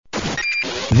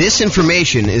This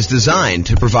information is designed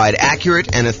to provide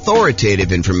accurate and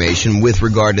authoritative information with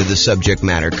regard to the subject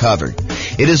matter covered.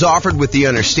 It is offered with the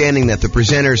understanding that the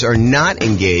presenters are not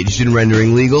engaged in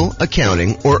rendering legal,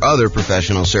 accounting, or other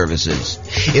professional services.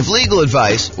 If legal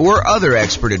advice or other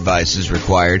expert advice is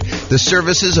required, the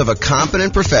services of a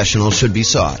competent professional should be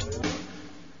sought.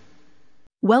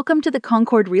 Welcome to the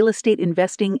Concord Real Estate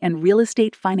Investing and Real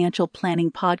Estate Financial Planning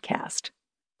Podcast.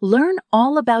 Learn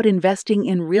all about investing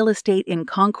in real estate in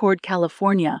Concord,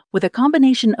 California, with a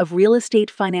combination of real estate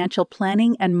financial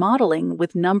planning and modeling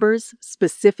with numbers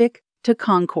specific to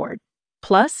Concord,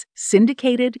 plus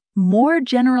syndicated, more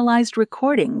generalized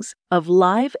recordings of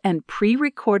live and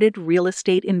pre-recorded real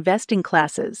estate investing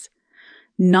classes.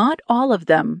 Not all of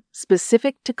them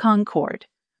specific to Concord.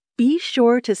 Be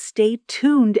sure to stay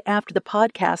tuned after the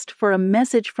podcast for a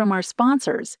message from our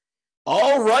sponsors.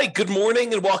 All right, good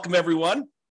morning and welcome everyone.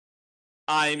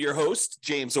 I am your host,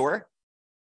 James Orr.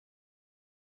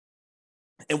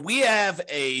 And we have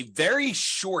a very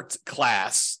short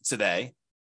class today,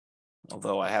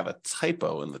 although I have a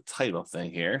typo in the title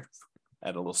thing here.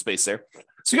 Add a little space there.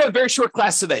 So we got a very short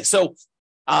class today. So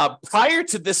prior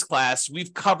to this class,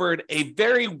 we've covered a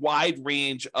very wide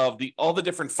range of all the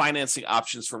different financing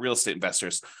options for real estate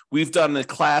investors. We've done a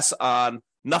class on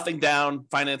nothing down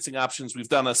financing options. We've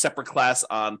done a separate class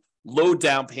on low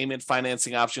down payment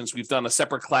financing options. We've done a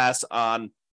separate class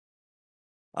on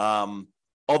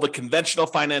all the conventional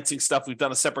financing stuff. We've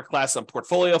done a separate class on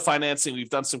portfolio financing.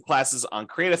 We've done some classes on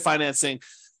creative financing.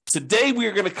 Today, we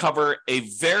are going to cover a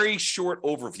very short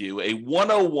overview, a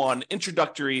 101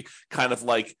 introductory kind of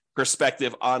like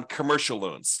perspective on commercial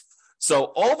loans. So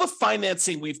all the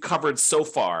financing we've covered so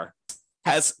far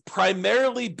has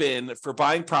primarily been for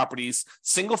buying properties,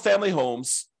 single-family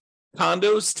homes,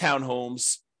 condos,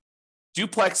 townhomes,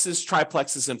 duplexes,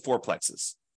 triplexes, and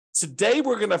fourplexes. Today,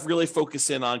 we're going to really focus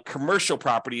in on commercial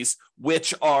properties,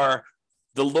 which are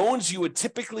the loans you would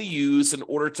typically use in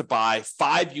order to buy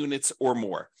 5 units or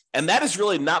more. And that is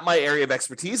really not my area of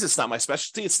expertise. It's not my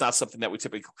specialty. It's not something that we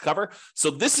typically cover. So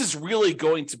this is really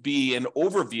going to be an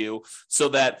overview so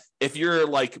that if you're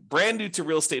like brand new to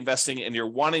real estate investing and you're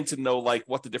wanting to know like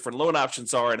what the different loan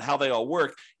options are and how they all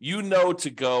work, you know to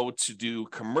go to do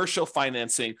commercial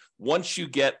financing once you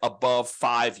get above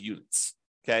 5 units.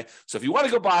 Okay, so if you want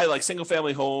to go buy like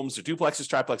single-family homes or duplexes,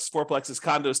 triplexes, fourplexes,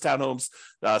 condos,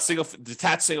 townhomes,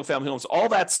 detached single-family homes, all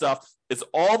that stuff is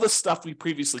all the stuff we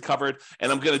previously covered.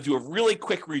 And I'm going to do a really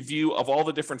quick review of all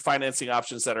the different financing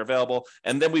options that are available.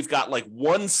 And then we've got like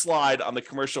one slide on the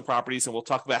commercial properties, and we'll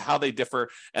talk about how they differ.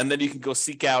 And then you can go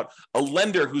seek out a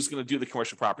lender who's going to do the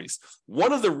commercial properties.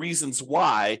 One of the reasons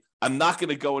why I'm not going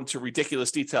to go into ridiculous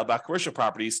detail about commercial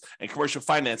properties and commercial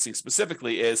financing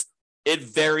specifically is it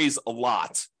varies a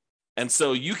lot. And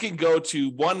so you can go to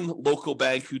one local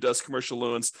bank who does commercial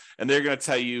loans, and they're going to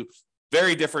tell you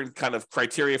very different kind of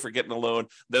criteria for getting a loan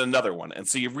than another one. And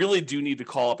so you really do need to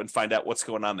call up and find out what's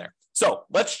going on there. So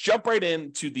let's jump right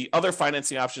into the other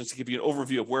financing options to give you an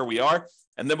overview of where we are,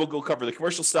 and then we'll go cover the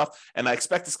commercial stuff. And I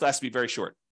expect this class to be very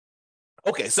short.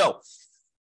 Okay, so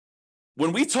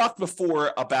when we talked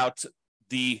before about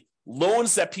the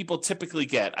loans that people typically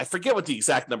get, I forget what the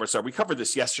exact numbers are. We covered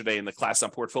this yesterday in the class on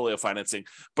portfolio financing,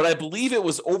 but I believe it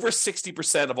was over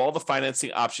 60% of all the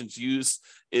financing options used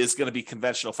is going to be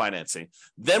conventional financing.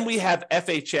 Then we have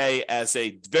FHA as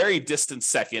a very distant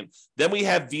second. Then we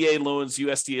have VA loans,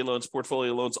 USDA loans,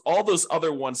 portfolio loans, all those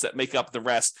other ones that make up the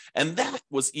rest. And that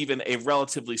was even a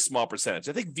relatively small percentage.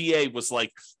 I think VA was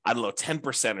like,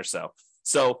 10% or so.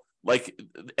 So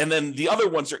and then the other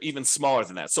ones are even smaller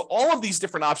than that. So all of these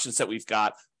different options that we've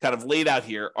got kind of laid out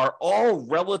here are all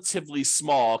relatively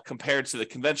small compared to the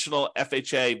conventional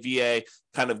FHA, VA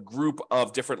kind of group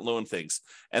of different loan things.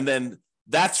 And then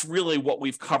that's really what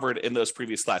we've covered in those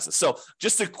previous classes. So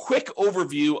just a quick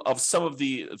overview of some of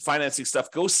the financing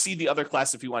stuff. Go see the other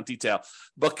class if you want detail.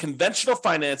 But conventional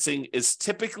financing is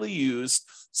typically used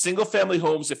single family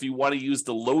homes if you want to use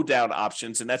the low down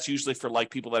options. And that's usually for like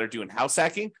people that are doing house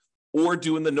hacking or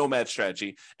doing the nomad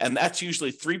strategy. And that's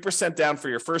usually 3% down for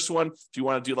your first one, if you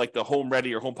want to do like the home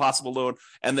ready or home possible loan,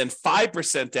 and then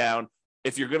 5% down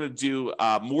if you're going to do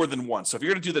more than one. So if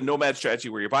you're going to do the nomad strategy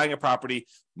where you're buying a property,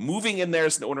 moving in there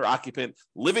as an owner occupant,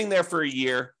 living there for a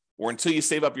year, or until you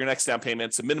save up your next down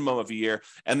payment, it's a minimum of a year,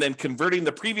 and then converting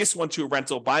the previous one to a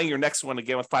rental, buying your next one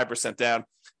again with 5% down.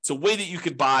 It's a way that you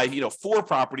could buy, 4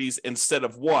 properties instead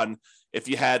of one if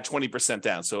you had 20%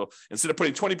 down. So instead of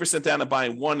putting 20% down and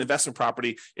buying one investment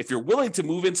property, if you're willing to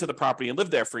move into the property and live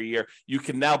there for a year, you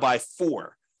can now buy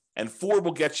 4. And 4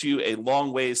 will get you a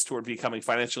long ways toward becoming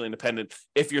financially independent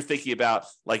if you're thinking about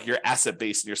like your asset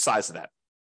base and your size of that.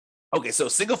 Okay, so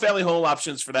single family home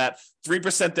options for that,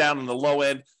 3% down on the low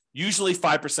end, usually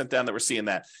 5% down that we're seeing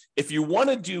that. If you want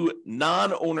to do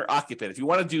non-owner occupant, if you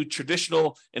want to do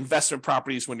traditional investment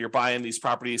properties when you're buying these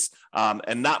properties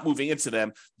and not moving into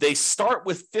them, they start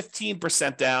with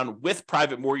 15% down with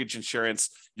private mortgage insurance.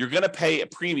 You're going to pay a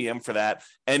premium for that,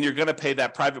 and you're going to pay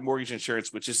that private mortgage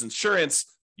insurance, which is insurance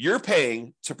you're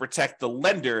paying to protect the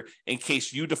lender in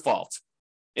case you default.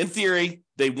 In theory,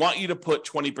 they want you to put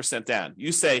 20% down.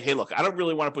 You say, hey, look, I don't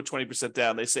really want to put 20%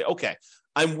 down. They say, okay,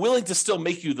 I'm willing to still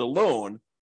make you the loan.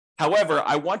 However,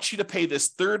 I want you to pay this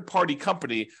third-party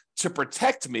company to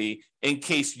protect me in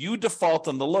case you default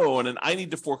on the loan and I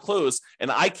need to foreclose and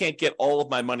I can't get all of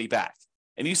my money back.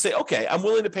 And you say, okay, I'm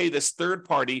willing to pay this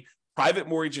third-party private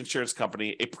mortgage insurance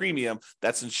company a premium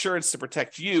that's insurance to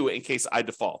protect you in case I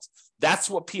default. That's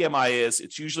what PMI is.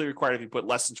 It's usually required if you put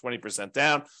less than 20%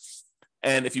 down.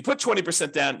 And if you put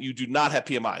 20% down, you do not have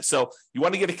PMI. So you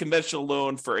want to get a conventional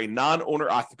loan for a non-owner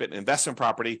occupant investment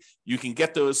property. You can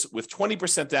get those with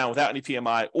 20% down without any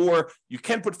PMI, or you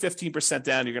can put 15%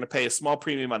 down. You're going to pay a small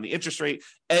premium on the interest rate,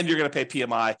 and you're going to pay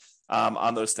PMI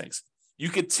on those things. You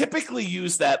could typically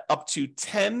use that up to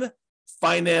 10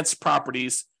 finance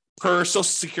properties per Social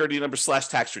Security number /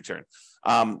 tax return.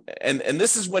 And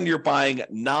this is when you're buying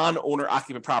non-owner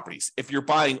occupant properties. If you're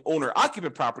buying owner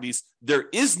occupant properties, there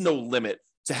is no limit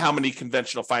to how many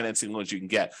conventional financing loans you can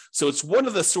get. So it's one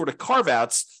of the sort of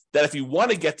carve-outs that if you want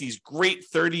to get these great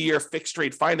 30-year fixed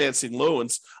rate financing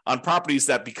loans on properties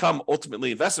that become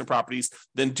ultimately investment properties,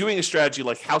 then doing a strategy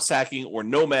like house hacking or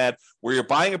Nomad, where you're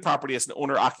buying a property as an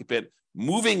owner occupant,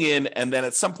 moving in, and then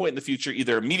at some point in the future,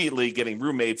 either immediately getting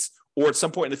roommates or at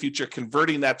some point in the future,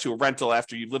 converting that to a rental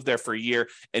after you've lived there for a year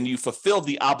and you fulfill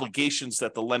the obligations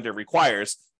that the lender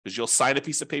requires, because you'll sign a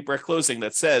piece of paper at closing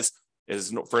that says,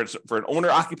 for an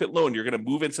owner-occupant loan, you're going to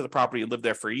move into the property and live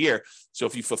there for a year. So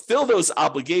if you fulfill those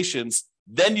obligations,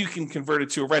 then you can convert it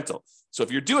to a rental. So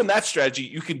if you're doing that strategy,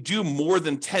 you can do more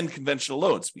than 10 conventional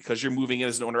loans because you're moving in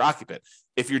as an owner-occupant.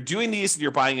 If you're doing these and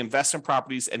you're buying investment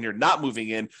properties and you're not moving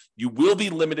in, you will be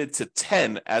limited to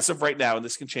 10 as of right now, and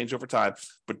this can change over time,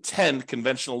 but 10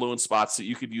 conventional loan spots that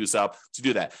you could use up to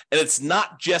do that. And it's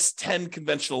not just 10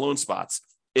 conventional loan spots.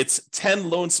 It's 10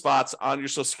 loan spots on your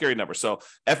Social Security number. So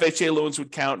FHA loans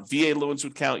would count, VA loans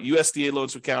would count, USDA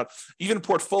loans would count, even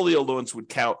portfolio loans would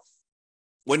count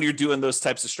when you're doing those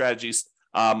types of strategies,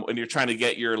 when you're trying to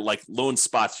get your loan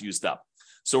spots used up.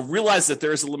 So realize that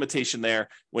there is a limitation there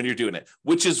when you're doing it,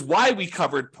 which is why we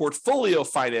covered portfolio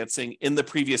financing in the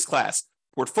previous class.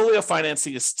 Portfolio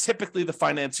financing is typically the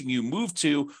financing you move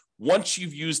to once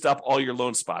you've used up all your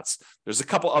loan spots. There's a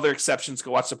couple other exceptions.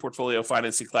 Go watch the portfolio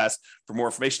financing class for more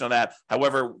information on that.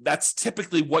 However, that's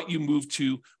typically what you move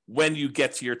to when you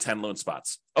get to your 10 loan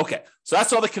spots. Okay, so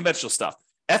that's all the conventional stuff.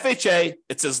 FHA,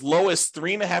 it's as low as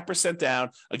 3.5% down.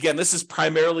 Again, this is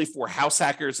primarily for house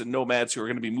hackers and nomads who are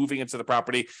going to be moving into the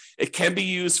property. It can be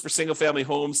used for single-family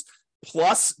homes,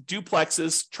 plus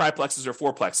duplexes, triplexes, or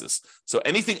fourplexes. So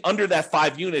anything under that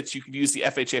 5 units, you can use the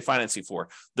FHA financing for.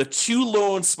 The two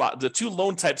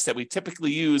loan types that we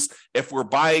typically use if we're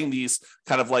buying these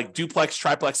kind of like duplex,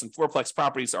 triplex, and fourplex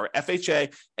properties are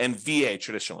FHA and VA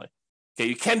traditionally. Okay,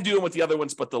 you can do them with the other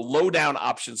ones, but the low down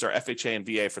options are FHA and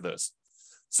VA for those.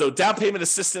 So down payment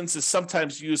assistance is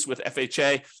sometimes used with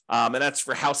FHA, and that's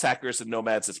for house hackers and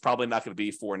nomads. It's probably not going to be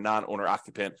for non-owner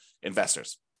occupant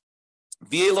investors.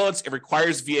 VA loans, it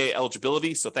requires VA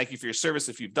eligibility. So thank you for your service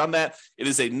if you've done that. It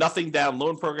is a nothing down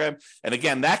loan program. And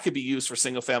again, that could be used for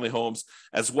single family homes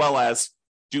as well as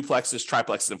duplexes,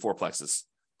 triplexes, and fourplexes.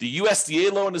 The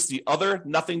USDA loan is the other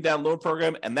nothing down loan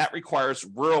program, and that requires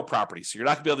rural property. So you're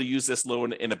not going to be able to use this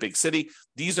loan in a big city.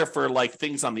 These are for like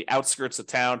things on the outskirts of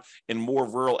town in more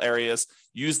rural areas.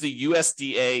 Use the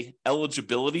USDA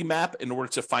eligibility map in order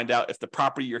to find out if the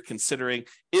property you're considering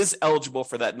is eligible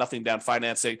for that nothing down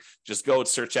financing. Just go and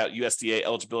search out USDA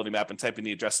eligibility map and type in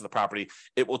the address of the property.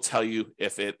 It will tell you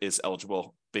if it is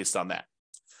eligible based on that.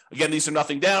 Again, these are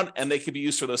nothing down, and they can be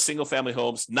used for those single-family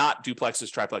homes, not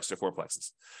duplexes, triplexes, or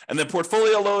fourplexes. And then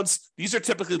portfolio loans, these are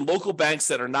typically local banks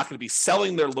that are not going to be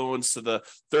selling their loans to the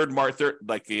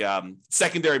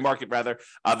secondary market, rather.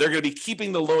 They're going to be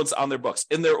keeping the loans on their books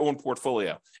in their own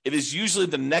portfolio. It is usually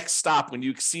the next stop when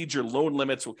you exceed your loan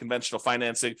limits with conventional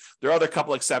financing. There are other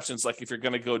couple exceptions, like if you're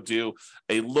going to go do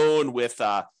a loan with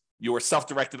your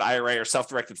self-directed IRA or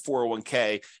self-directed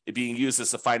 401k being used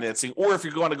as a financing, or if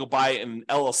you're going to go buy an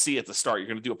LLC at the start, you're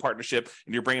going to do a partnership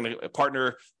and you're bringing a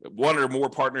partner, one or more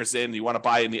partners in, you want to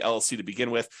buy in the LLC to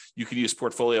begin with, you can use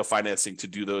portfolio financing to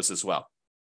do those as well.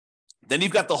 Then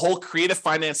you've got the whole creative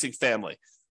financing family,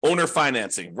 owner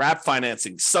financing, wrap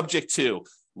financing, subject to.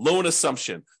 loan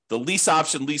assumption, the lease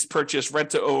option, lease purchase, rent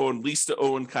to own, lease to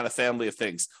own kind of family of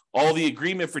things. All the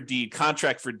agreement for deed,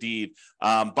 contract for deed,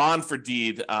 bond for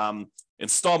deed,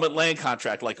 installment land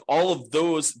contract, like all of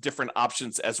those different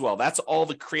options as well. That's all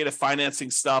the creative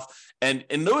financing stuff. And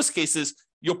in those cases,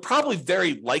 you'll probably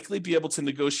very likely be able to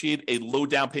negotiate a low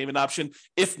down payment option,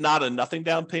 if not a nothing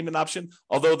down payment option,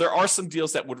 although there are some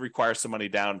deals that would require some money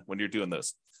down when you're doing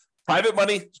those. Private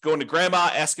money, going to grandma,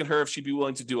 asking her if she'd be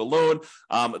willing to do a loan.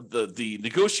 The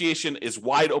negotiation is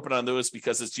wide open on those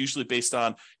because it's usually based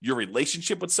on your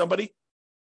relationship with somebody.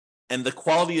 And the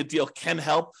quality of deal can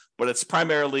help, but it's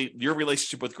primarily your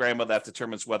relationship with grandma that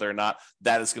determines whether or not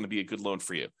that is going to be a good loan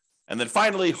for you. And then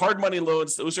finally, hard money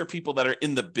loans. Those are people that are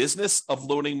in the business of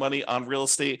loaning money on real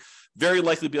estate, very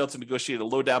likely be able to negotiate a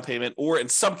low down payment, or in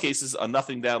some cases, a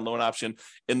nothing down loan option.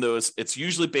 In those, it's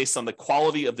usually based on the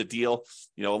quality of the deal.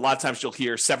 You know, a lot of times you'll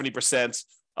hear 70%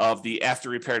 of the after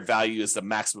repaired value is the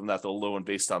maximum that they'll loan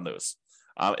based on those.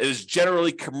 It is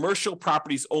generally commercial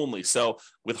properties only. So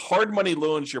with hard money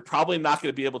loans, you're probably not going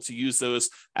to be able to use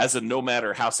those as a nomad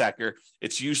or house hacker.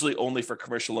 It's usually only for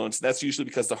commercial loans. That's usually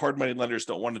because the hard money lenders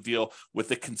don't want to deal with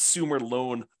the consumer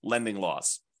loan lending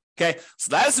laws. Okay, so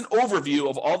that is an overview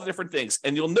of all the different things.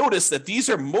 And you'll notice that these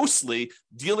are mostly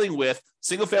dealing with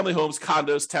single family homes,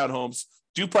 condos, townhomes,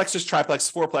 duplexes, triplexes,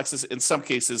 fourplexes in some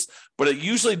cases, but it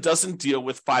usually doesn't deal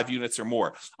with 5 units or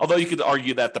more. Although you could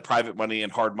argue that the private money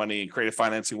and hard money and creative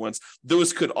financing ones,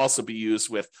 those could also be used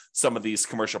with some of these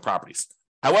commercial properties.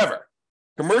 However,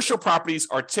 commercial properties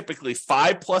are typically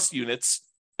 5+ units,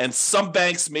 and some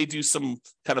banks may do some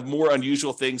kind of more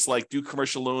unusual things like do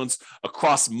commercial loans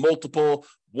across multiple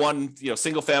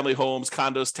single family homes,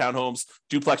 condos, townhomes,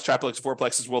 duplex, triplex,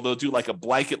 fourplexes. Well, they'll do like a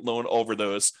blanket loan over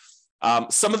those.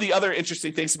 Some of the other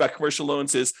interesting things about commercial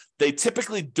loans is they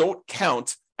typically don't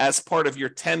count as part of your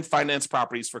 10 finance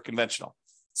properties for conventional.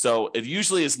 So it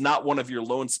usually is not one of your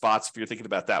loan spots if you're thinking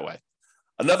about it that way.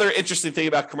 Another interesting thing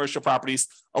about commercial properties,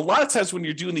 a lot of times when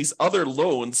you're doing these other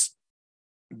loans,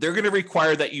 they're going to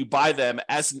require that you buy them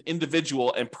as an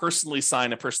individual and personally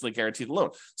sign and personally guarantee the loan.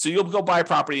 So you'll go buy a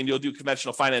property and you'll do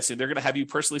conventional financing. They're going to have you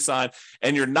personally sign,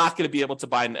 and you're not going to be able to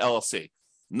buy an LLC.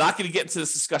 Not going to get into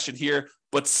this discussion here,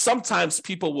 but sometimes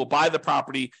people will buy the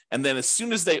property, and then as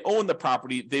soon as they own the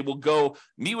property, they will go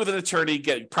meet with an attorney,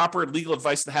 get proper legal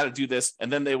advice on how to do this,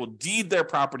 and then they will deed their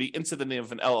property into the name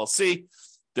of an LLC.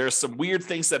 There's some weird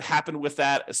things that happen with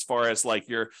that as far as like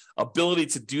your ability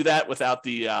to do that without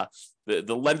the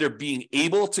lender being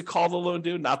able to call the loan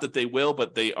due. Not that they will,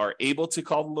 but they are able to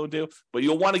call the loan due. But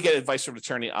you'll want to get advice from an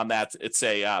attorney on that. It's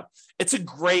a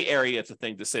gray area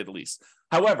to say the least.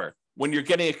 However, when you're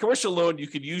getting a commercial loan, you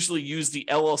could usually use the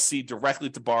LLC directly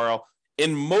to borrow.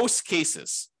 In most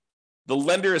cases, the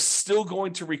lender is still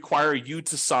going to require you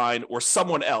to sign or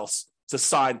someone else to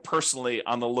sign personally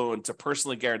on the loan to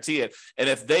personally guarantee it. And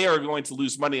if they are going to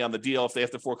lose money on the deal, if they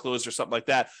have to foreclose or something like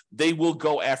that, they will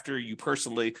go after you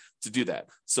personally to do that.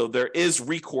 So there is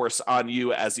recourse on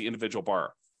you as the individual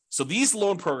borrower. So these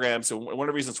loan programs, and one of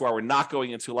the reasons why we're not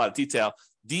going into a lot of detail,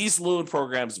 these loan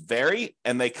programs vary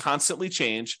and they constantly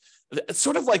change. It's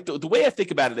sort of like the way I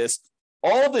think about it is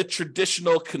all the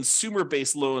traditional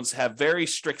consumer-based loans have very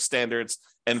strict standards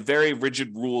and very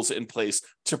rigid rules in place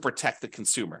to protect the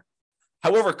consumer.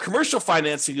 However, commercial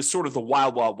financing is sort of the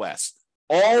wild, wild west.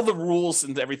 All the rules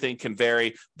and everything can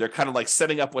vary. They're kind of like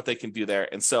setting up what they can do there.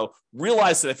 And so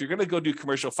realize that if you're going to go do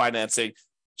commercial financing,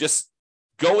 just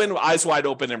go in eyes wide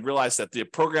open and realize that the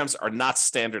programs are not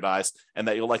standardized and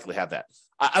that you'll likely have that.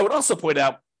 I would also point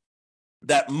out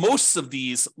that most of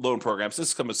these loan programs,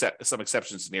 there's some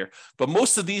exceptions in here, but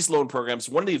most of these loan programs,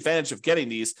 one of the advantages of getting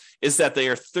these is that they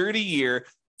are 30-year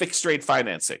fixed rate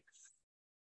financing.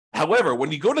 However,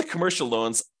 when you go to commercial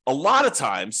loans, a lot of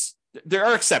times there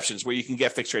are exceptions where you can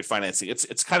get fixed rate financing.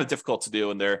 It's kind of difficult to do,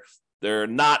 and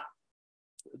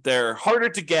they're harder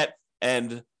to get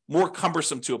and more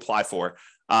cumbersome to apply for.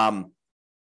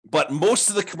 But most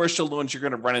of the commercial loans you're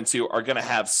going to run into are going to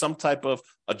have some type of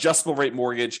adjustable rate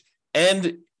mortgage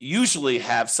and usually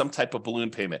have some type of balloon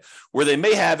payment where they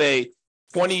may have a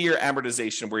 20-year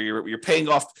amortization where you're paying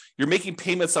off, you're making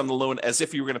payments on the loan as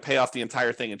if you were going to pay off the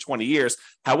entire thing in 20 years.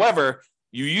 However,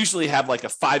 you usually have like a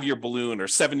 5-year balloon or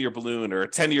 7-year balloon or a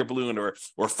 10-year balloon or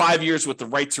 5 years with the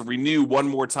right to renew one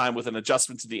more time with an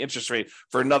adjustment to the interest rate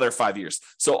for another 5 years.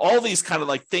 So all these kind of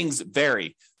like things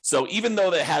vary. So even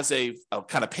though that has a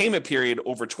kind of payment period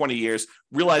over 20 years,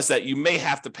 realize that you may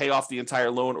have to pay off the entire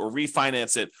loan or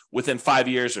refinance it within 5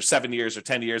 years or 7 years or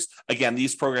 10 years. Again,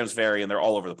 these programs vary and they're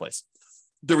all over the place.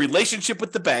 The relationship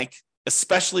with the bank,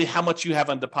 especially how much you have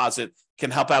on deposit,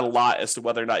 can help out a lot as to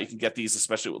whether or not you can get these,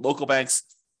 especially with local banks.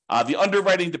 The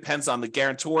underwriting depends on the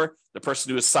guarantor, the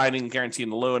person who is signing and guaranteeing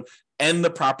the loan, and the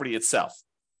property itself.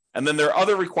 And then there are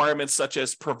other requirements such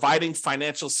as providing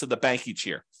financials to the bank each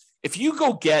year. If you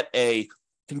go get a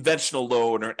conventional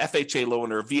loan or an FHA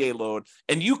loan or a VA loan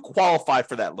and you qualify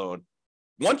for that loan,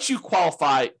 once you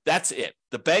qualify, that's it.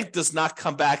 The bank does not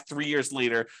come back 3 years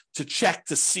later to check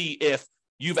to see if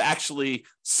you've actually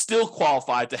still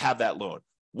qualified to have that loan.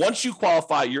 Once you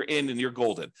qualify, you're in and you're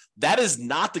golden. That is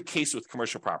not the case with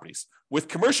commercial properties. With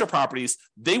commercial properties,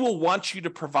 they will want you to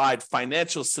provide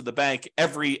financials to the bank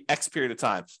every X period of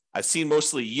time. I've seen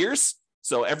mostly years.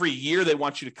 So every year they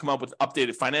want you to come up with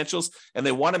updated financials, and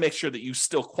they want to make sure that you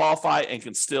still qualify and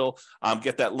can still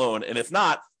get that loan. And if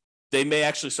not, they may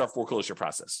actually start foreclosure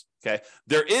process. Okay.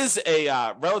 There is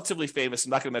a relatively famous,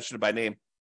 I'm not going to mention it by name,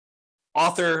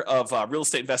 author of real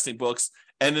estate investing books,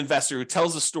 an investor who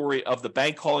tells the story of the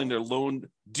bank calling their loan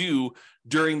due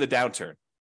during the downturn.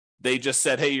 They just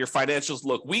said, hey, your financials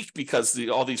look weak because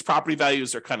all these property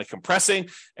values are kind of compressing.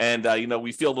 And,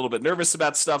 we feel a little bit nervous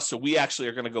about stuff. So we actually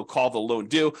are going to go call the loan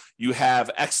due. You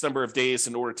have X number of days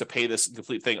in order to pay this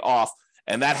complete thing off.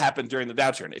 And that happened during the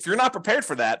downturn. If you're not prepared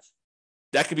for that,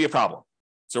 that could be a problem.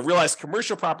 So realize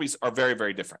commercial properties are very,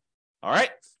 very different. All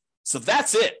right. So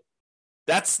that's it.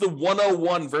 That's the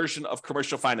 101 version of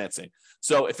commercial financing.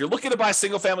 So if you're looking to buy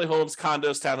single family homes,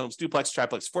 condos, townhomes, duplex,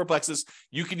 triplex, fourplexes,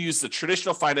 you can use the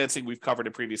traditional financing we've covered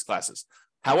in previous classes.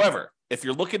 However, if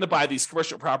you're looking to buy these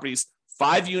commercial properties,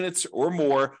 5 units or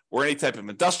more, or any type of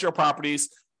industrial properties,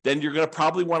 then you're going to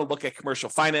probably want to look at commercial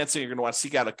financing. You're going to want to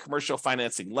seek out a commercial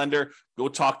financing lender. Go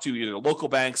talk to either local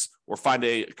banks or find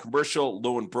a commercial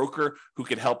loan broker who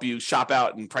can help you shop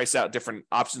out and price out different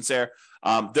options there.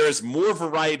 There's more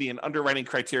variety in underwriting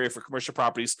criteria for commercial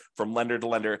properties from lender to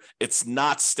lender. It's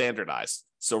not standardized.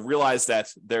 So realize that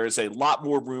there is a lot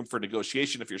more room for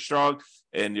negotiation if you're strong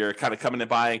and you're kind of coming and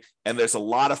buying. And there's a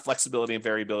lot of flexibility and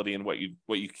variability in what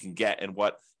you can get and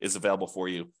what is available for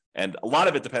you. And a lot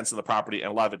of it depends on the property,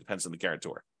 and a lot of it depends on the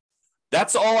guarantor.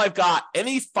 That's all I've got.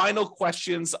 Any final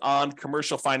questions on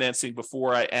commercial financing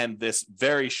before I end this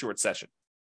very short session?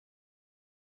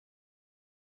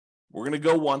 We're going to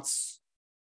go once.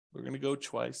 We're going to go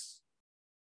twice.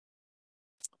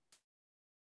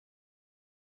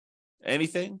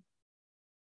 Anything?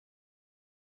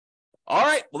 All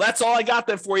right. Well, that's all I got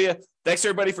then for you. Thanks,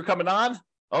 everybody, for coming on.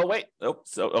 Oh, wait. Oh,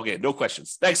 so, okay. No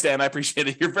questions. Thanks, Dan. I appreciate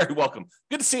it. You're very welcome.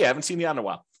 Good to see you. I haven't seen you in a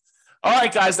while. All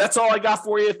right, guys. That's all I got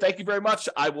for you. Thank you very much.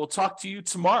 I will talk to you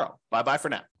tomorrow. Bye-bye for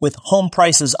now. With home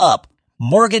prices up,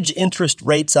 mortgage interest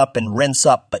rates up, and rents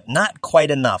up, but not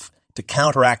quite enough to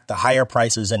counteract the higher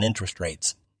prices and interest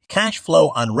rates. Cash flow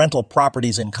on rental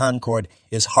properties in Concord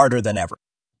is harder than ever.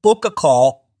 Book a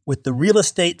call with the Real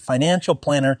Estate Financial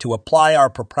Planner to apply our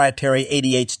proprietary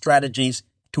 88 strategies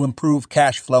to improve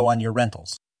cash flow on your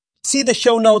rentals. See the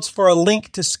show notes for a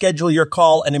link to schedule your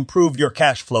call and improve your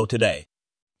cash flow today.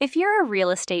 If you're a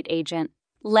real estate agent,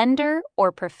 lender,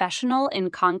 or professional in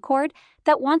Concord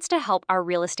that wants to help our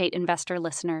real estate investor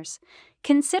listeners,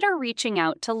 consider reaching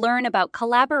out to learn about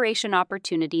collaboration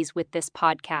opportunities with this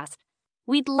podcast.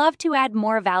 We'd love to add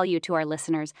more value to our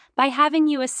listeners by having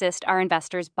you assist our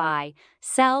investors buy,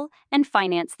 sell, and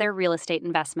finance their real estate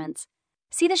investments.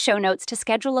 See the show notes to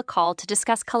schedule a call to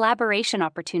discuss collaboration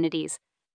opportunities.